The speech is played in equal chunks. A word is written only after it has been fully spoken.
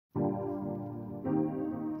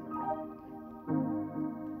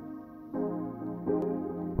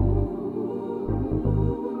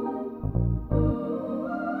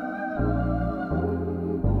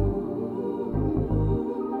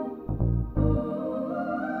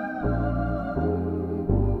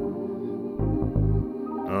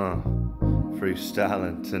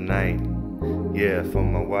Freestyling tonight, yeah, for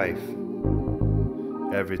my wife.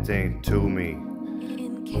 Everything to me.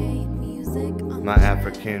 My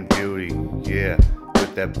African beauty, yeah,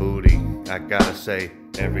 with that booty. I gotta say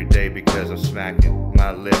every day because I'm smacking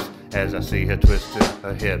my lips as I see her twisting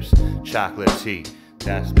her hips. Chocolate tea,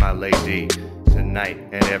 that's my lady. Tonight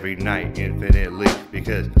and every night, infinitely,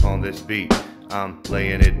 because on this beat I'm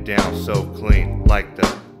laying it down so clean, like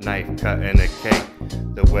the knife cutting a cake.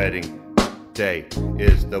 The wedding day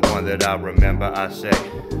is the one that I remember, I say,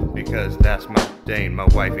 because that's my dame, my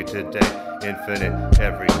wifey today. Infinite,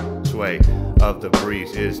 every sway of the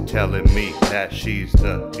breeze is telling me that she's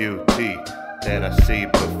the beauty that I see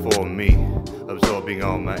before me, absorbing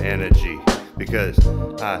all my energy, because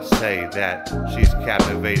I say that she's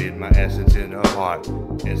captivated my essence in her heart.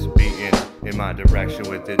 It's beating in my direction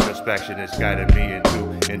with introspection. It's guiding me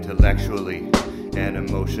into intellectually and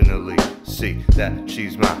emotionally see that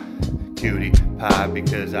she's my cutie pie,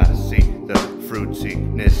 because I see the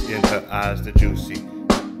fruitiness in her eyes, the juicy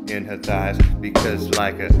in her thighs, because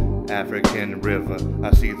like an African river,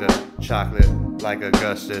 I see the chocolate like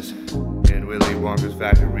Augustus in Willy Wonka's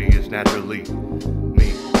factory. Is naturally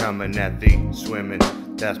me coming at thee, swimming,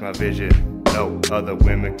 that's my vision. No other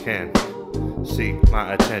women can see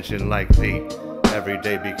my attention like thee every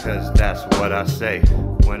day, because that's what I say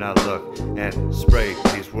when I look and spray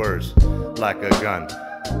these words like a gun,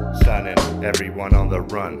 stunning everyone on the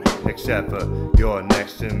run, except for you're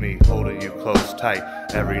next to me, holding you close tight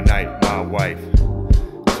every night. My wife,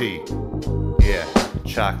 tea, yeah,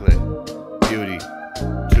 chocolate beauty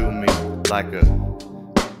to me, like a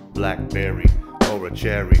blackberry or a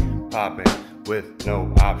cherry popping with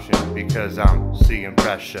no option, because I'm seeing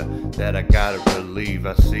pressure that I gotta relieve.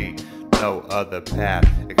 I see no other path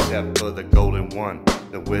except for the golden one,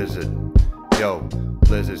 the wizard. Yo,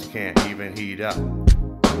 blizzards can't even heat up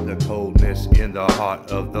the coldness in the heart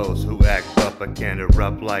of those who act up. I can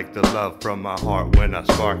erupt like the love from my heart when I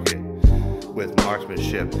spark it with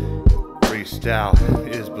marksmanship. Freestyle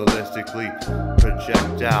is ballistically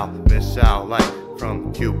projectile missile like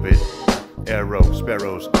from Cupid. Arrow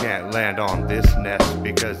sparrows can't land on this nest,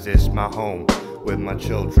 because it's my home with my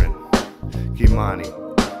children, Kimani,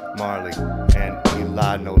 Marley, and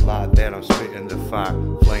Eli. No lie that I'm spitting the fire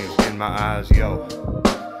flames in my eyes, yo,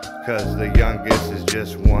 cause the youngest is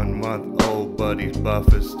just 1 month old, but he's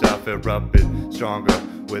buff as stuff, erupted stronger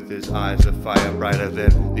with his eyes of fire, brighter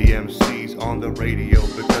than the MCs on the radio,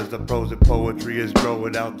 because the prose and poetry is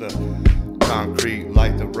growing out the concrete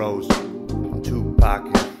like the rose. Tupac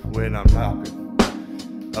when I'm knocking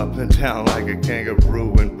up and down like a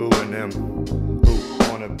kangaroo and booing them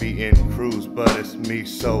who wanna be in crews, but it's me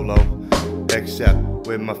solo, except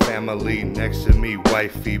with my family next to me.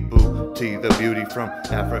 Wifey, booty, the beauty from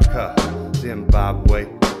Africa, Zimbabwe,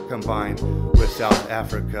 combined with South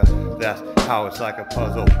Africa. That's how it's like a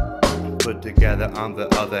puzzle put together. I'm the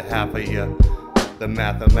other half of you. The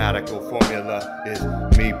mathematical formula is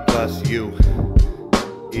me plus you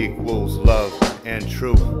equals love and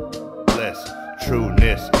true bliss.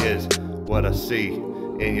 Trueness is what I see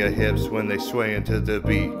in your hips when they sway into the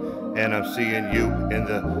beat, and I'm seeing you in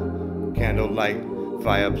the candlelight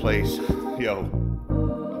fireplace. Yo,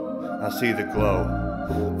 I see the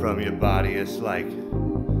glow from your body. It's like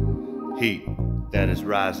heat that is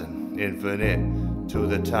rising infinite to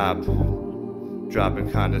the top, dropping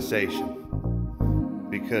condensation,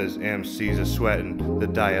 because MCs are sweating the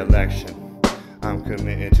dialection. I'm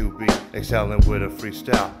committed to be excelling with a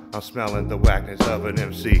freestyle. I'm smelling the whackness of an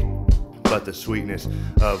MC, but the sweetness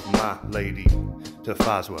of my lady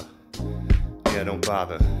Tafazwa. Yeah, don't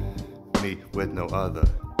bother me with no other,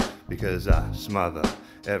 because I smother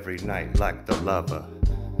every night like the lover.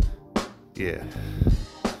 Yeah,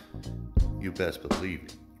 you best believe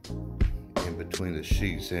it. In between the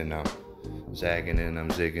sheets, and I'm zagging and I'm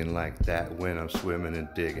zigging like that when I'm swimming and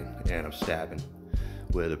digging, and I'm stabbing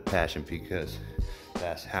with a passion, because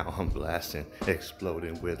that's how I'm blasting,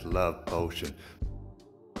 exploding with love potion,